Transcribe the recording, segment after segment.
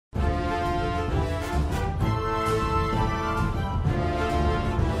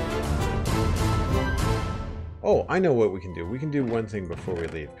Oh, I know what we can do. We can do one thing before we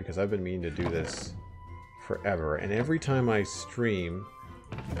leave, because I've been meaning to do this forever. And every time I stream,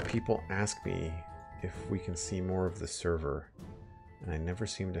 people ask me if we can see more of the server. And I never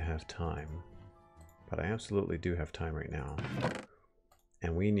seem to have time. But I absolutely do have time right now.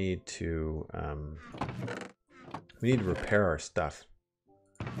 And we need to repair our stuff.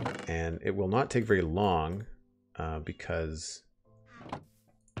 And it will not take very long because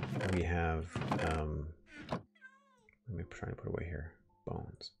we have let me try and put away here.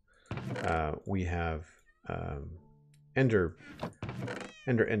 Bones. We have ender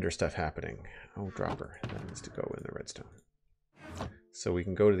stuff happening. Oh, dropper. That needs to go in the redstone. So we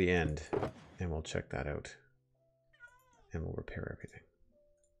can go to the end and we'll check that out. And we'll repair everything.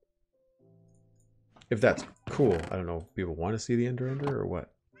 If that's cool. I don't know if people want to see the ender or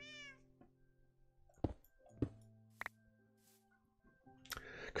what.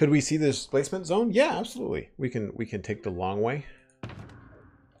 Could we see the displacement zone? Yeah, absolutely. We can take the long way.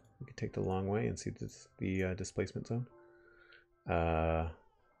 We can take the long way and see the displacement zone. I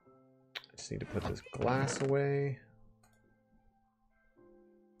just need to put this glass away.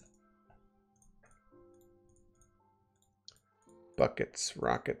 Buckets,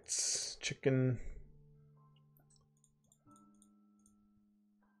 rockets, chicken.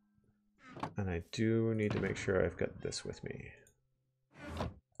 And I do need to make sure I've got this with me.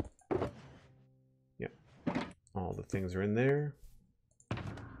 Yep. All the things are in there.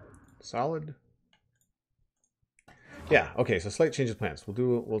 Solid. Yeah, okay, so slight change of plans.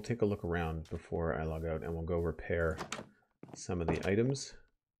 We'll take a look around before I log out and we'll go repair some of the items.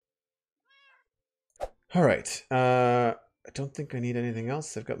 All right. I don't think I need anything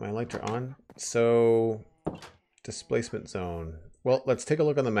else. I've got my lighter on. So, displacement zone. Well, let's take a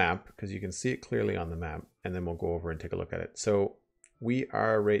look on the map because you can see it clearly on the map, and then we'll go over and take a look at it. So we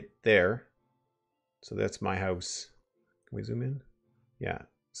are right there. So that's my house. Can we zoom in? Yeah.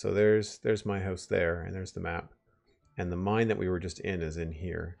 So there's my house there, and there's the map. And the mine that we were just in is in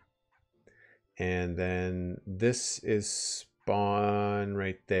here. And then this is spawn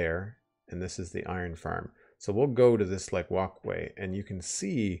right there, and this is the iron farm. So we'll go to this like walkway, and you can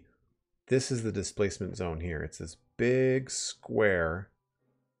see this is the displacement zone here. It's this big square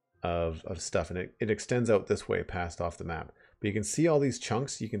of stuff, and it extends out this way past off the map. But you can see all these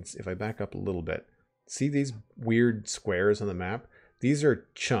chunks. You can, if I back up a little bit, see these weird squares on the map? These are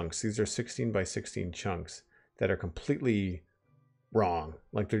chunks. These are 16 by 16 chunks that are completely wrong.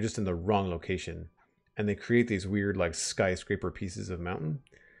 Like they're just in the wrong location. And they create these weird like skyscraper pieces of mountain.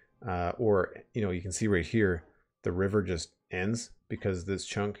 Or, you know, you can see right here, the river just ends because this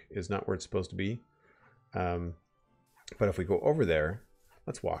chunk is not where it's supposed to be. But if we go over there,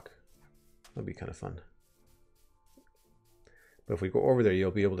 let's walk. That'll be kind of fun. But if we go over there,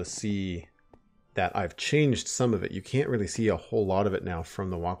 you'll be able to see that I've changed some of it. You can't really see a whole lot of it now from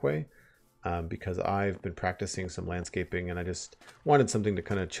the walkway because I've been practicing some landscaping and I just wanted something to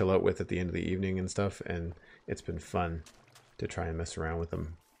kind of chill out with at the end of the evening and stuff. And it's been fun to try and mess around with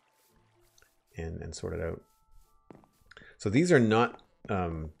them and sort it out. So these are not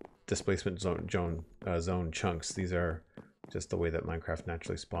displacement zone chunks. These are just the way that Minecraft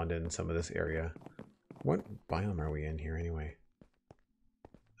naturally spawned in some of this area. What biome are we in here anyway?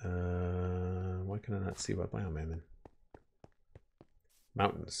 Why can I not see what biome I'm in?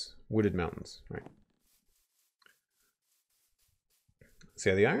 Mountains. Wooded mountains, right. So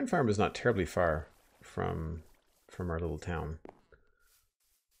yeah, the iron farm is not terribly far from our little town.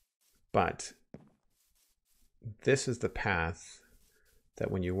 But this is the path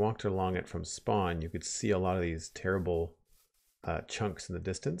that when you walked along it from spawn, you could see a lot of these terrible chunks in the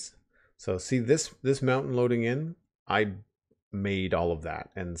distance. So see this mountain loading in, I made all of that.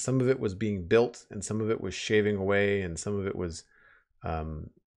 And some of it was being built and some of it was shaving away and some of it was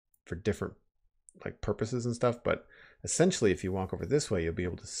for different like purposes and stuff. But essentially, if you walk over this way, you'll be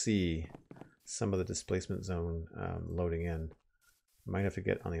able to see some of the displacement zone loading in. Might have to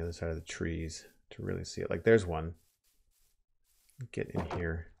get on the other side of the trees to really see it. Like there's one. Get in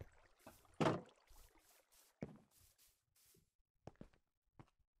here.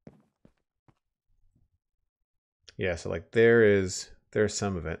 Yeah, so like there's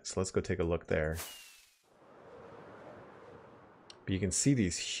some of it. So let's go take a look there. But you can see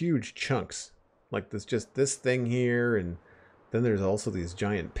these huge chunks. Like this thing here, and then there's also these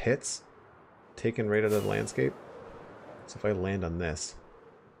giant pits taken right out of the landscape. So if I land on this,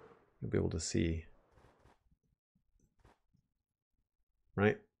 you'll be able to see.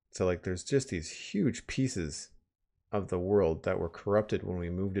 Right? So like there's just these huge pieces of the world that were corrupted when we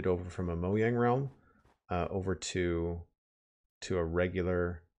moved it over from a Mojang realm over to a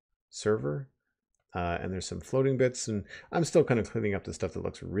regular server. And there's some floating bits, and I'm still kind of cleaning up the stuff that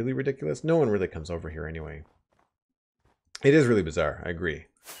looks really ridiculous. No one really comes over here anyway. It is really bizarre, I agree.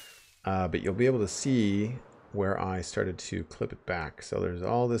 But you'll be able to see where I started to clip it back. So there's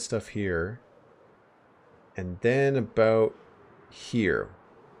all this stuff here. And then about here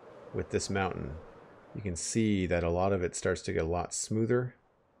with this mountain, you can see that a lot of it starts to get a lot smoother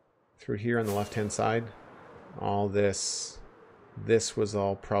through here on the left-hand side. All this was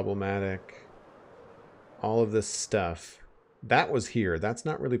all problematic. All of this stuff, that was here. That's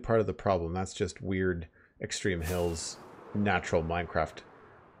not really part of the problem. That's just weird extreme hills, natural Minecraft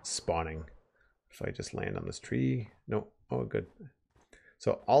spawning. If I just land on this tree, no, oh good.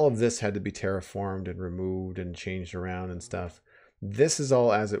 So all of this had to be terraformed and removed and changed around and stuff. This is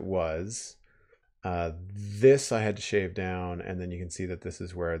all as it was. This I had to shave down, and then you can see that this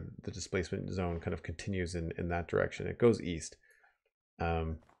is where the displacement zone kind of continues in that direction. It goes east.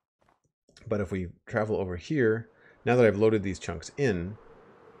 But if we travel over here, now that I've loaded these chunks in,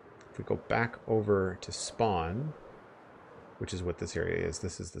 if we go back over to spawn, which is what this area is,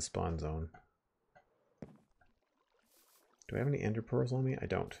 this is the spawn zone. Do I have any ender pearls on me? I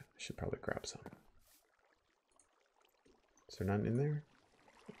don't. I should probably grab some. Is there none in there?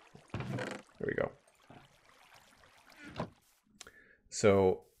 There we go.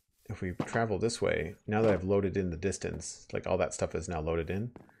 So if we travel this way, now that I've loaded in the distance, like all that stuff is now loaded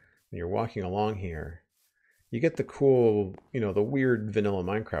in, and you're walking along here, you get the cool, you know, the weird vanilla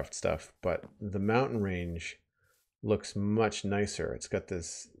Minecraft stuff, but the mountain range looks much nicer. It's got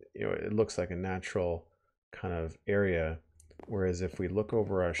this, you know, it looks like a natural kind of area. Whereas if we look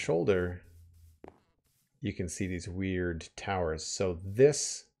over our shoulder, you can see these weird towers. So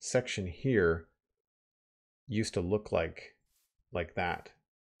this section here used to look like that.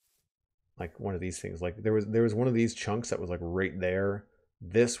 Like one of these things. Like there was one of these chunks that was like right there.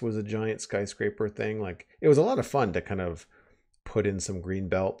 This was a giant skyscraper thing. Like it was a lot of fun to kind of put in some green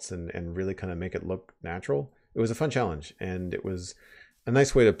belts and really kind of make it look natural. It was a fun challenge, and it was a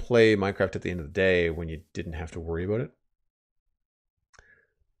nice way to play Minecraft at the end of the day when you didn't have to worry about it.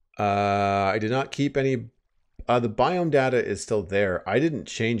 I did not keep any. The biome data is still there. I didn't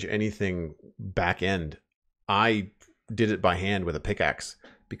change anything back end. I did it by hand with a pickaxe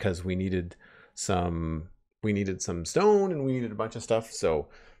because we needed some stone and we needed a bunch of stuff. So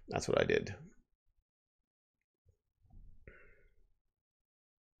that's what I did.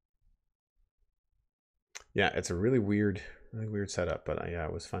 Yeah, it's a really weird setup, but yeah,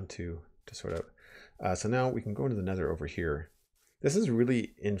 it was fun to sort out. So now we can go into the nether over here. This is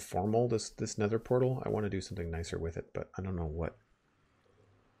really informal, this nether portal. I want to do something nicer with it, but I don't know what.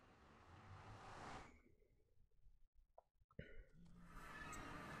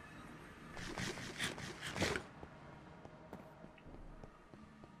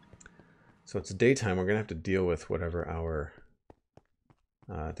 So it's daytime. We're going to have to deal with whatever our...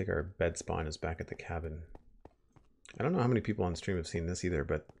 I think our bed spawn is back at the cabin. I don't know how many people on stream have seen this either,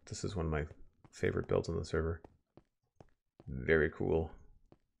 but this is one of my favorite builds on the server. Very cool.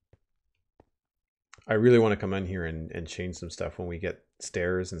 I really want to come in here and change some stuff when we get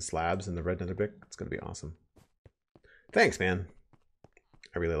stairs and slabs in the red nether brick. It's going to be awesome. Thanks, man.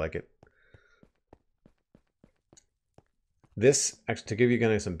 I really like it. This, actually, to give you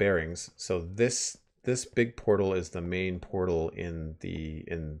guys some bearings, so this big portal is the main portal in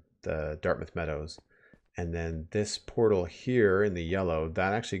the Dartmouth Meadows. And then this portal here in the yellow,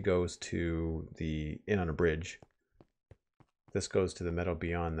 that actually goes to the inn on a bridge. This goes to the meadow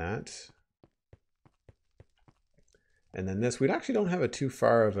beyond that. And then this, we actually don't have a too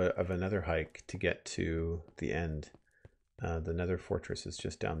far of another hike to get to the end. The nether fortress is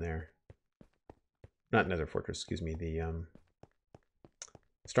just down there. Not nether fortress, excuse me, the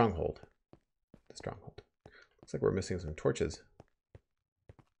stronghold. The stronghold. Looks like we're missing some torches.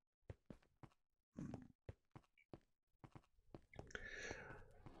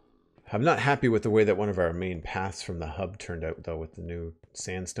 I'm not happy with the way that one of our main paths from the hub turned out, though, with the new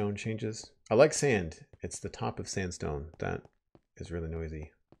sandstone changes. I like sand. It's the top of sandstone that is really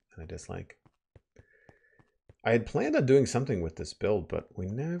noisy and I dislike. I had planned on doing something with this build, but we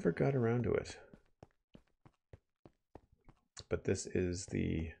never got around to it. But this is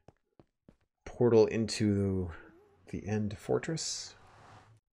the portal into the end fortress.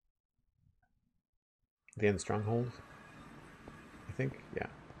 The end stronghold, I think. Yeah.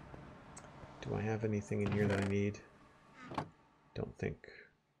 Do I have anything in here that I need? Don't think.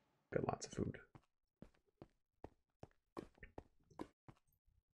 Got lots of food.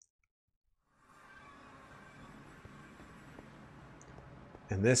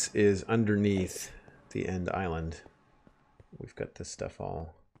 And this is underneath the end island. We've got this stuff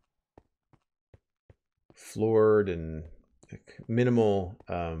all floored and minimal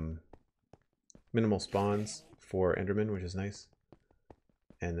minimal spawns for Enderman, which is nice.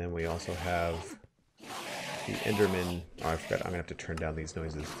 And then we also have the Enderman. Oh, I forgot. I'm gonna have to turn down these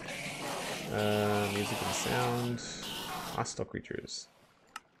noises. Music and sound. Hostile creatures.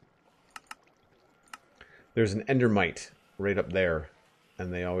 There's an Endermite right up there,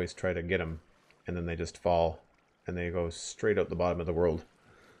 and they always try to get them, and then they just fall, and they go straight out the bottom of the world,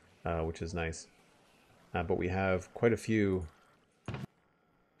 which is nice. But we have quite a few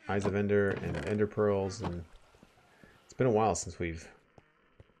Eyes of Ender and Ender Pearls, and it's been a while since we've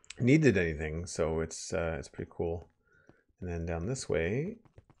needed anything, so it's pretty cool. And then down this way,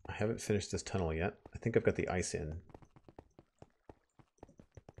 I haven't finished this tunnel yet. I think I've got the ice in,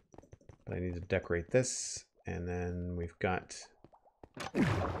 but I need to decorate this, and then we've got the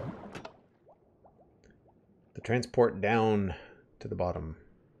transport down to the bottom.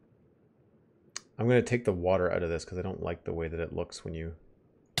 I'm going to take the water out of this because I don't like the way that it looks when you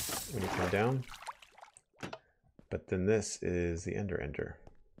come down. But then this is the Ender.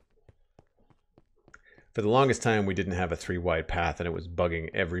 For the longest time, we didn't have a 3-wide path, and it was bugging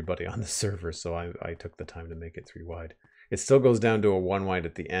everybody on the server, so I took the time to make it 3-wide. It still goes down to a 1-wide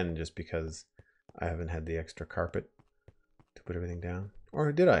at the end, just because I haven't had the extra carpet to put everything down.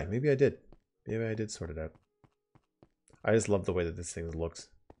 Or did I? Maybe I did. Maybe I did sort it out. I just love the way that this thing looks.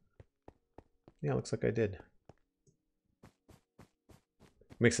 Yeah, it looks like I did.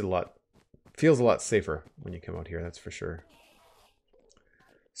 Makes it feels a lot safer when you come out here, that's for sure.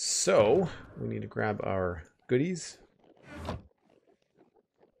 So, we need to grab our goodies.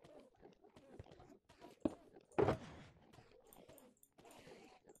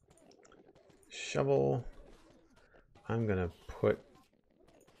 Shovel. I'm going to put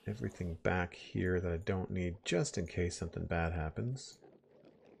everything back here that I don't need just in case something bad happens.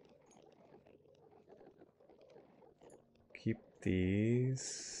 Keep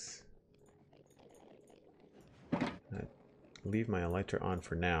these. Leave my elytra on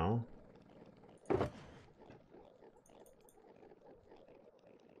for now.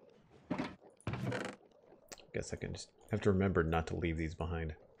 Guess I can just have to remember not to leave these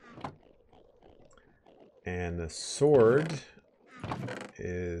behind. And the sword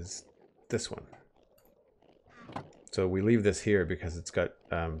is this one. So we leave this here because it's got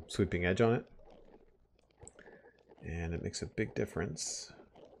sweeping edge on it. And it makes a big difference.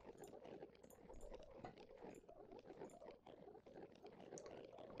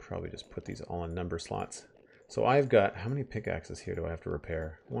 Probably just put these all in number slots. So I've got, how many pickaxes here do I have to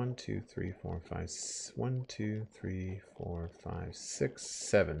repair? 1, 2, 3, 4, 5, 1, 2, 3, 4, 5, 6,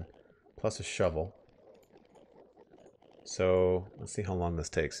 7, plus a shovel. So let's see how long this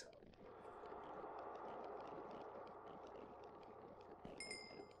takes.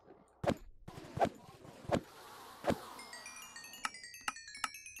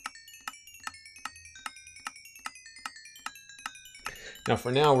 Now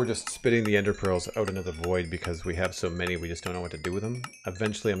for now, we're just spitting the ender pearls out into the void because we have so many, we just don't know what to do with them.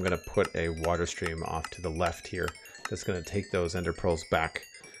 Eventually I'm going to put a water stream off to the left here that's going to take those ender pearls back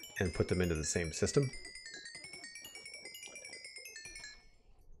and put them into the same system.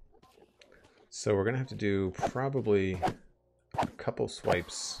 So we're going to have to do probably a couple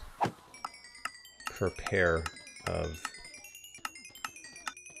swipes per pair of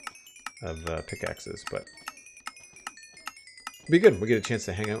pickaxes, but be good. We get a chance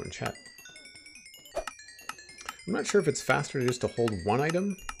to hang out and chat. I'm not sure if it's faster just to hold one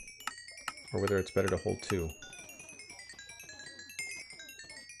item or whether it's better to hold two.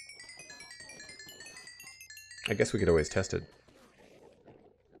 I guess we could always test it.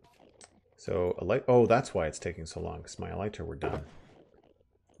 So, oh, that's why it's taking so long, because my elytra were done.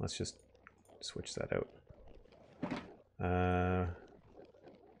 Let's just switch that out.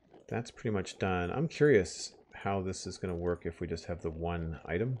 That's pretty much done. I'm curious how this is going to work if we just have the one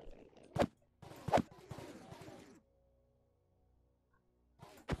item.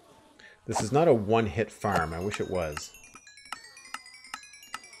 This is not a one-hit farm. I wish it was.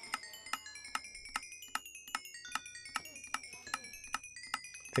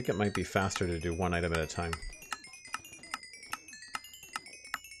 I think it might be faster to do one item at a time.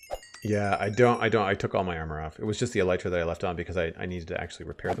 Yeah, I took all my armor off. It was just the elytra that I left on because I needed to actually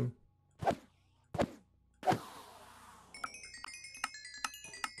repair them.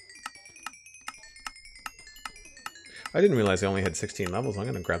 I didn't realize I only had 16 levels. I'm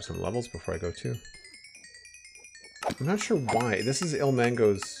going to grab some levels before I go too. I'm not sure why. This is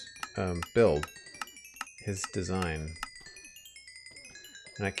Ilmango's build, his design.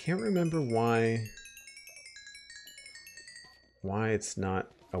 And I can't remember why it's not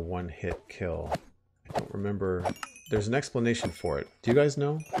a one-hit kill. I I don't remember. There's an explanation for it. Do you guys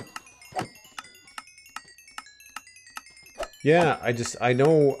know? Yeah, I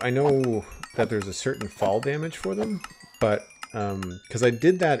know that there's a certain fall damage for them, but because I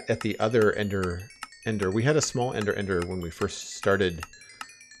did that at the other ender. We had a small ender when we first started.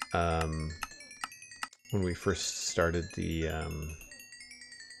 When we first started the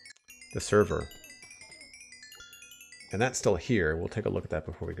server, and that's still here. We'll take a look at that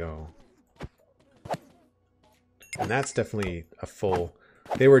before we go. And that's definitely a full.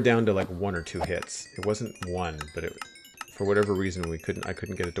 They were down to like 1 or 2 hits. It wasn't 1, but it, for whatever reason, I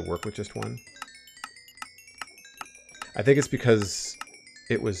couldn't get it to work with just 1. I think it's because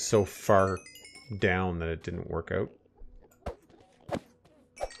it was so far down that it didn't work out.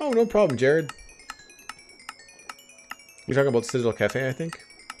 Oh, no problem, Jared. You're talking about Citadel Cafe, I think?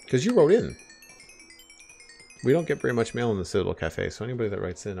 Because you wrote in. We don't get very much mail in the Citadel Cafe, so anybody that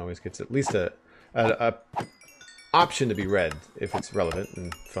writes in always gets at least a option to be read if it's relevant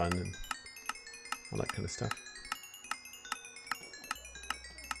and fun and all that kind of stuff.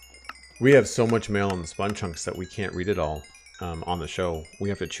 We have so much mail in the Spawn Chunks that we can't read it all on the show. We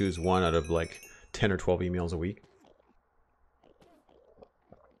have to choose one out of like 10 or 12 emails a week.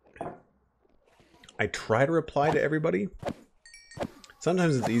 I try to reply to everybody.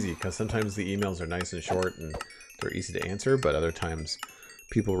 Sometimes it's easy because sometimes the emails are nice and short and they're easy to answer, but other times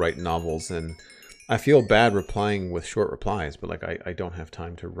people write novels and I feel bad replying with short replies, but like I don't have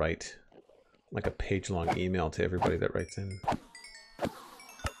time to write like a page-long email to everybody that writes in.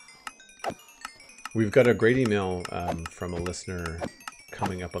 We've got a great email from a listener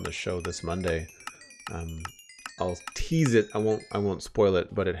coming up on the show this Monday. I'll tease it. I won't spoil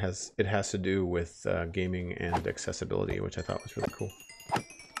it, but it has to do with gaming and accessibility, which I thought was really cool.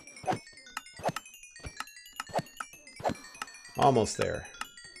 Almost there.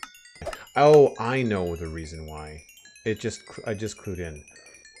 Oh, I know the reason why. I just clued in.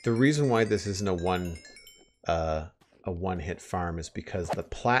 The reason why this isn't a one-hit farm is because the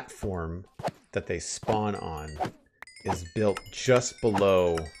platform that they spawn on is built just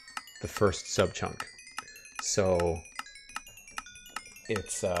below the first subchunk. So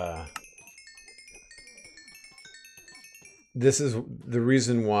it's this is the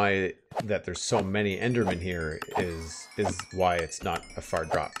reason why that there's so many Endermen here is why it's not a far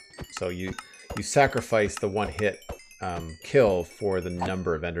drop. So you sacrifice the one hit kill for the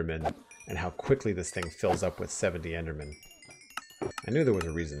number of Endermen and how quickly this thing fills up with 70 Endermen. I knew there was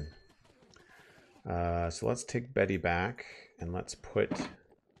a reason. So let's take Betty back and let's put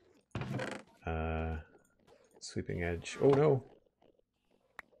Sweeping Edge. Oh no!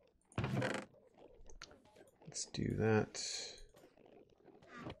 Let's do that.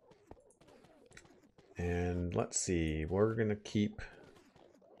 And let's see, we're gonna keep.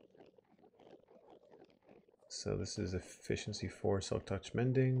 So this is efficiency 4, silk touch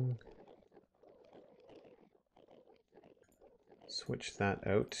mending. Switch that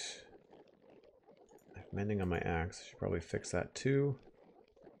out. I have mending on my axe. I should probably fix that too.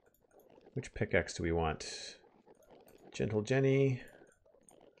 Which pickaxe do we want? Gentle Jenny.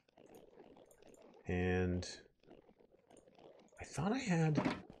 And I thought I had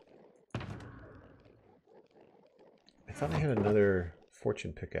another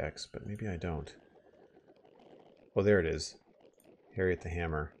fortune pickaxe, but maybe I don't. Oh, there it is. Harriet the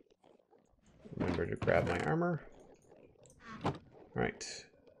Hammer. Remember to grab my armor. Alright.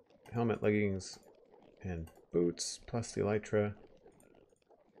 Helmet, leggings, and boots, plus the elytra.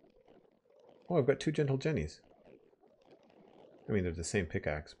 Oh, I've got 2 Gentle Jennies. I mean, they're the same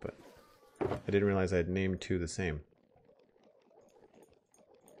pickaxe, but I didn't realize I had named 2 the same.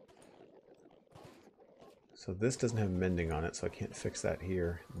 So this doesn't have mending on it, so I can't fix that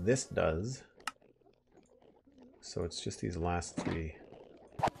here. This does. So it's just these last 3.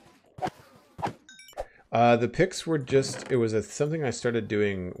 The picks were just, it was something I started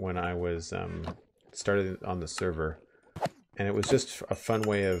doing when I was started on the server. And it was just a fun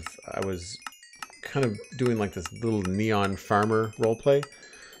way of, I was kind of doing like this little neon farmer roleplay.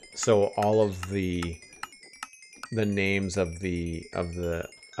 So all of the names of the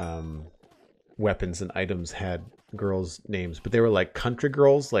weapons and items had girls' names, but they were like country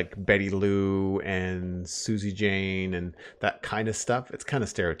girls, like Betty Lou and Susie Jane and that kind of stuff. It's kind of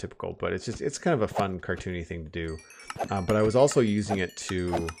stereotypical, but it's kind of a fun cartoony thing to do. But I was also using it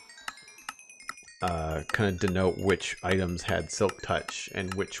to kind of denote which items had silk touch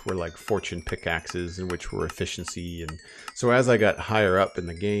and which were like fortune pickaxes and which were efficiency. And so as I got higher up in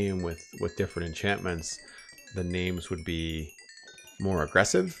the game with different enchantments, the names would be more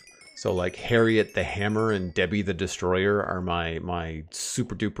aggressive. So like Harriet the Hammer and Debbie the Destroyer are my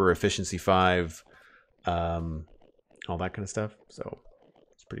super duper efficiency 5 all that kind of stuff. So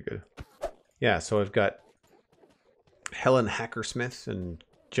it's pretty good. Yeah, so I've got Helen Hackersmith and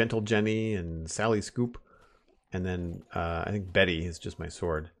Gentle Jenny and Sally Scoop. And then I think Betty is just my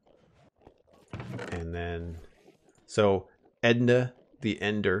sword. And then, so Edna the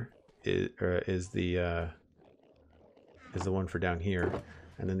Ender is the one for down here.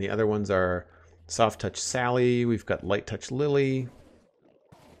 And then the other ones are Soft Touch Sally. We've got Light Touch Lily.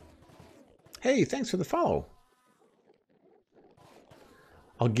 Hey, thanks for the follow.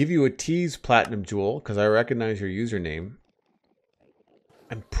 I'll give you a tease, Platinum Jewel, because I recognize your username.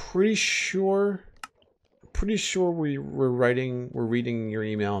 I'm pretty sure we're reading your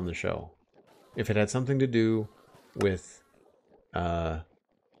email on the show. If it had something to do with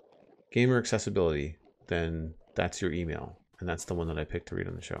gamer accessibility, then that's your email, and that's the one that I picked to read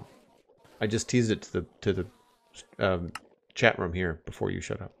on the show. I just teased it to the chat room here before you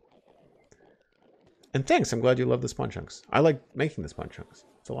shut up. And thanks, I'm glad you love the spawn chunks. I like making the spawn chunks.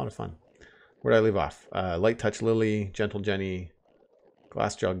 It's a lot of fun. Where did I leave off? Light Touch Lily, Gentle Jenny,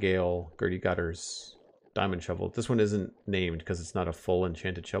 Glassjaw Gale, Gertie Gutters, Diamond Shovel. This one isn't named because it's not a full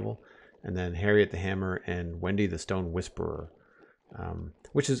enchanted shovel. And then Harriet the Hammer and Wendy the Stone Whisperer,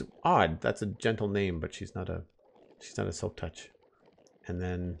 which is odd. That's a gentle name, but she's not a Silk Touch. And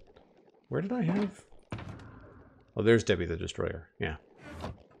then where did I have? Oh, there's Debbie the Destroyer. Yeah.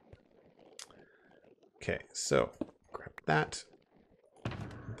 Okay, so grab that.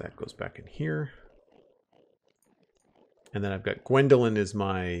 That goes back in here. And then I've got Gwendolyn is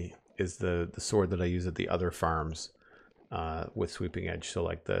the sword that I use at the other farms with Sweeping Edge. So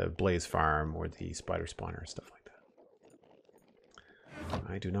like the Blaze Farm or the Spider Spawner, stuff like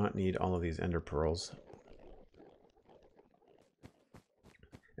that. I do not need all of these Ender Pearls.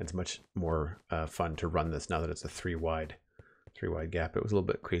 It's much more fun to run this now that it's a three wide gap. It was a little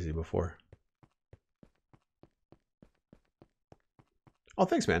bit crazy before. Oh,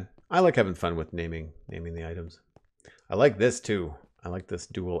 thanks, man. I like having fun with naming the items. I like this too. I like this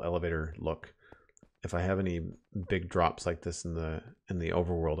dual elevator look. If I have any big drops like this in the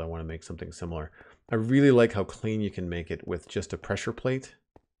overworld, I want to make something similar. I really like how clean you can make it with just a pressure plate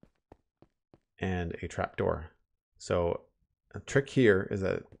and a trapdoor. So a trick here is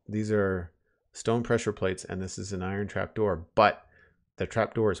that these are stone pressure plates and this is an iron trapdoor, but the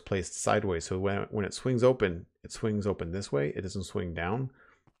trapdoor is placed sideways. So when it swings open this way. It doesn't swing down.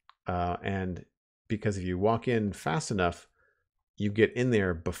 And because if you walk in fast enough, you get in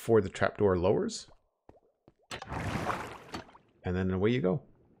there before the trapdoor lowers. And then away you go.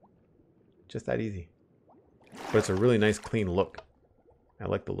 Just that easy. But it's a really nice clean look. I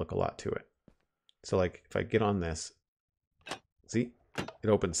like the look a lot to it. So like if I get on this, see, it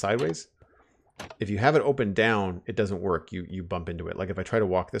opens sideways. If you have it open down, it doesn't work. You bump into it. Like if I try to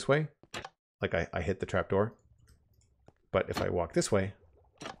walk this way, like I hit the trapdoor. But if I walk this way,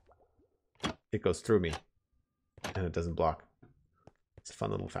 it goes through me and it doesn't block. It's a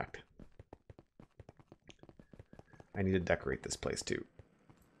fun little fact. I need to decorate this place too.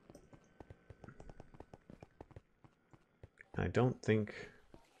 I don't think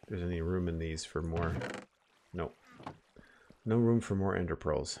there's any room in these for more. No. No room for more Ender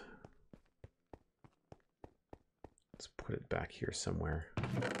Pearls. Let's put it back here somewhere.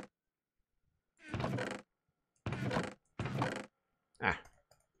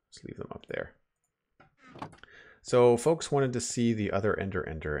 Let's leave them up there. So folks wanted to see the other Ender,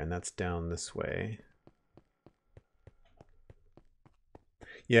 and that's down this way.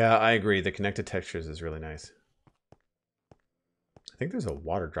 Yeah, I agree. The connected textures is really nice. I think there's a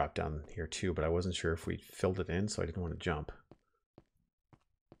water drop down here too, but I wasn't sure if we filled it in, so I didn't want to jump.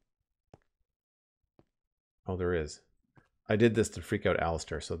 Oh, there is. I did this to freak out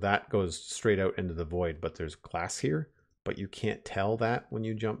Alistair, so that goes straight out into the void, but there's glass here, but you can't tell that when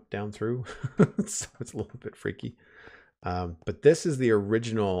you jump down through, so it's a little bit freaky. But this is the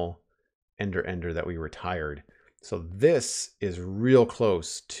original Ender that we retired. So this is real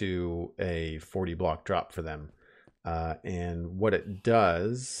close to a 40 block drop for them. And what it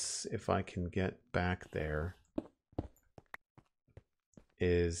does, if I can get back there,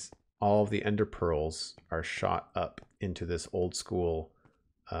 is all of the Ender Pearls are shot up into this old school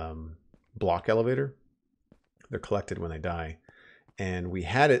block elevator. They're collected when they die. And we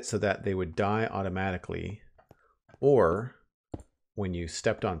had it so that they would die automatically, or when you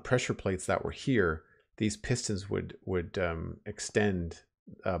stepped on pressure plates that were here, these pistons would extend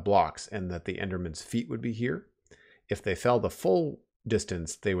blocks, and that the Enderman's feet would be here. If they fell the full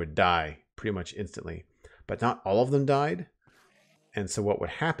distance, they would die pretty much instantly. But not all of them died. And so what would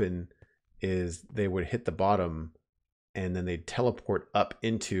happen is they would hit the bottom and then they'd teleport up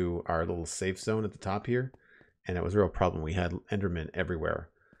into our little safe zone at the top here. And it was a real problem. We had Endermen everywhere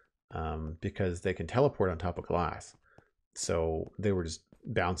because they can teleport on top of glass. So they were just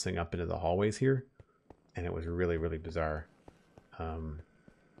bouncing up into the hallways here, and it was really, really bizarre.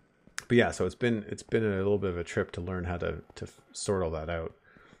 But yeah, so it's been a little bit of a trip to learn how to sort all that out.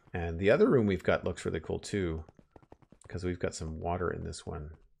 And the other room we've got looks really cool too, because we've got some water in this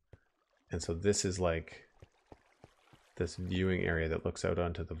one. And so this is like this viewing area that looks out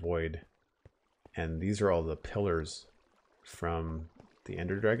onto the void. And these are all the pillars from the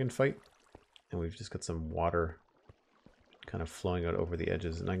Ender Dragon fight. And we've just got some water kind of flowing out over the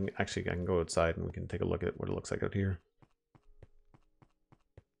edges. And I can go outside and we can take a look at what it looks like out here.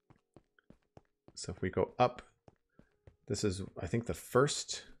 So if we go up, this is, I think, the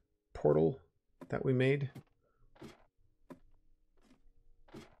first portal that we made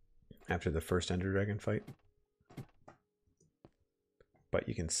after the first Ender Dragon fight. But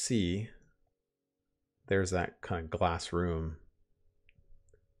you can see there's that kind of glass room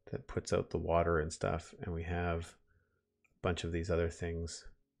that puts out the water and stuff. And we have a bunch of these other things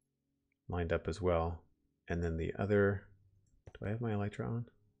lined up as well. And then the other, do I have my elytra on?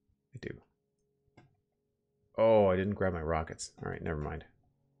 I do. Oh, I didn't grab my rockets. All right, never mind.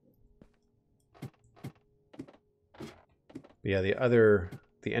 But yeah, the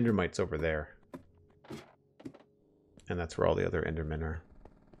Endermite's over there. And that's where all the other Endermen are.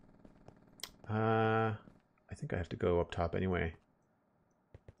 I think I have to go up top anyway.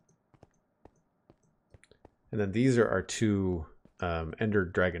 And then these are our two Ender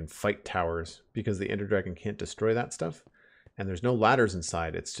Dragon fight towers, because the Ender Dragon can't destroy that stuff. And there's no ladders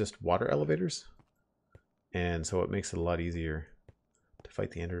inside, it's just water elevators. And so it makes it a lot easier to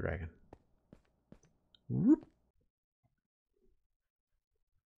fight the Ender Dragon. Whoop.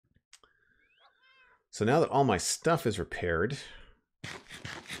 So now that all my stuff is repaired, I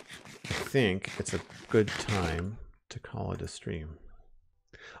think it's a good time to call it a stream.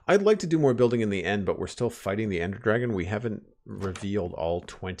 I'd like to do more building in the end, but we're still fighting the Ender Dragon. We haven't revealed all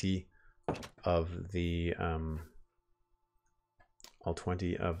 20 of the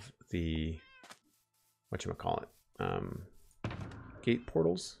whatchamacallit, gate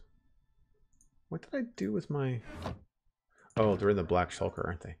portals. What did I do with my... Oh, they're in the black shulker,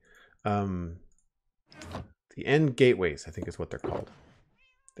 aren't they? The end gateways, I think is what they're called.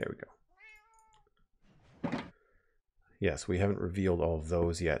 There we go. Yes, we haven't revealed all of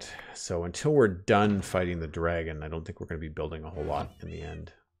those yet. So until we're done fighting the dragon, I don't think we're going to be building a whole lot in the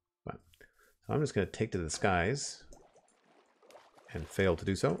end. But so I'm just going to take to the skies and fail to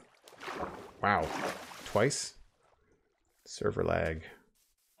do so. Wow. Twice. Server lag.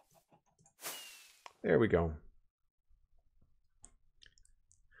 There we go.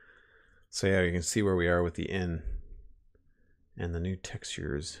 So yeah, you can see where we are with the inn and the new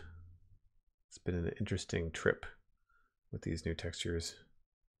textures. It's been an interesting trip with these new textures.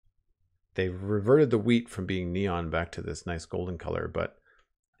 They've reverted the wheat from being neon back to this nice golden color, but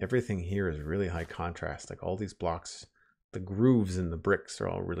everything here is really high contrast. Like all these blocks, the grooves in the bricks are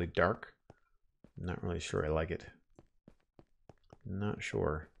all really dark. I'm not really sure I like it. Not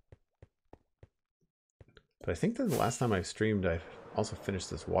sure. But I think that the last time I streamed, I also finished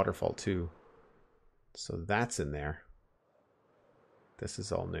this waterfall too. So that's in there. This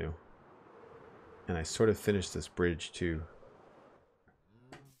is all new. And I sort of finished this bridge too.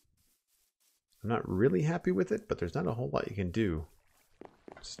 I'm not really happy with it, but there's not a whole lot you can do.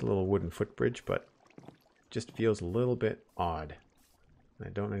 Just a little wooden footbridge, but it just feels a little bit odd. And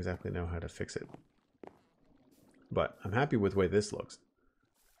I don't exactly know how to fix it. But I'm happy with the way this looks.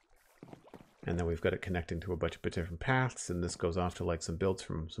 And then we've got it connecting to a bunch of different paths, and this goes off to like some builds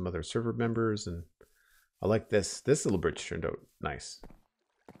from some other server members, and I like this. This little bridge turned out nice.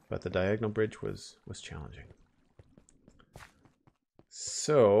 But the diagonal bridge was challenging.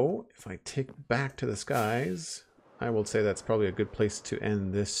 So if I take back to the skies, I will say that's probably a good place to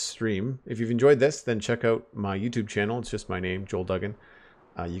end this stream. If you've enjoyed this, then check out my YouTube channel. It's just my name, Joel Duggan.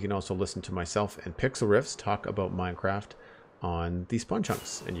 You can also listen to myself and Pixel Riffs talk about Minecraft on the Spawn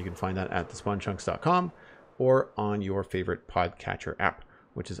Chunks, and you can find that at thespawnchunks.com or on your favorite podcatcher app,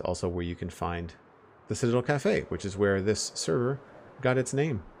 which is also where you can find the Citadel Cafe, which is where this server got its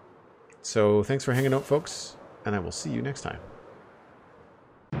name. So thanks for hanging out, folks, and I will see you next time.